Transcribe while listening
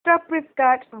up, we've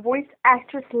got voice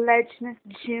actress legend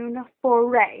June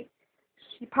Foray.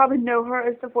 You probably know her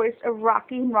as the voice of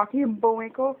Rocky and Rocky and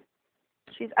Bullwinkle.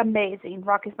 She's amazing.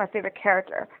 Rocky's my favorite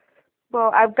character.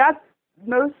 Well, I've got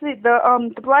mostly the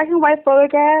black and white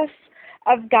photographs.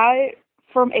 I've got it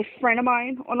from a friend of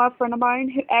mine, online friend of mine,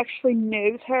 who actually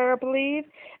knows her, I believe,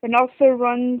 and also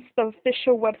runs the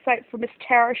official website for Miss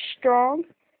Tara Strong.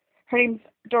 Her name's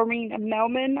Doreen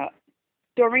Melman.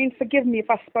 Doreen, forgive me if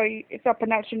I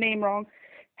pronounce your name wrong.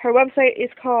 Her website is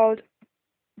called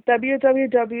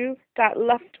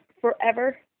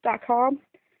www.leftforever.com.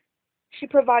 She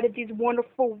provided these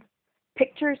wonderful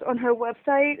pictures on her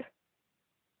website,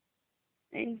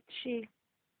 and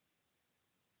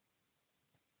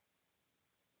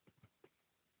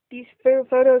these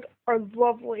photos are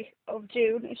lovely of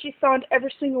June, and she signed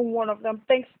every single one of them.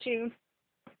 Thanks, June.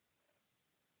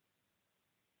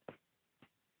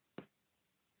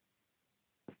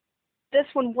 This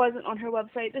one wasn't on her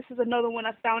website. This is another one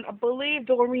I found. I believe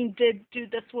Doreen did do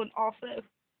this one also.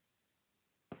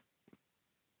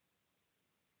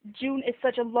 June is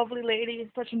such a lovely lady,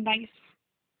 such a nice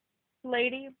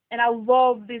lady, and I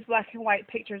love these black and white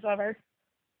pictures of her.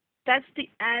 That's the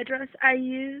address I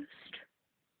used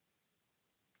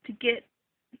to get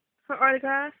her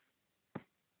autograph.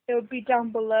 It would be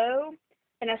down below,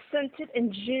 and I sent it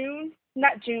in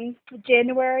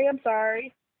January, I'm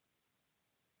sorry,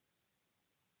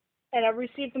 and I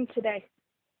received them today.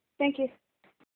 Thank you.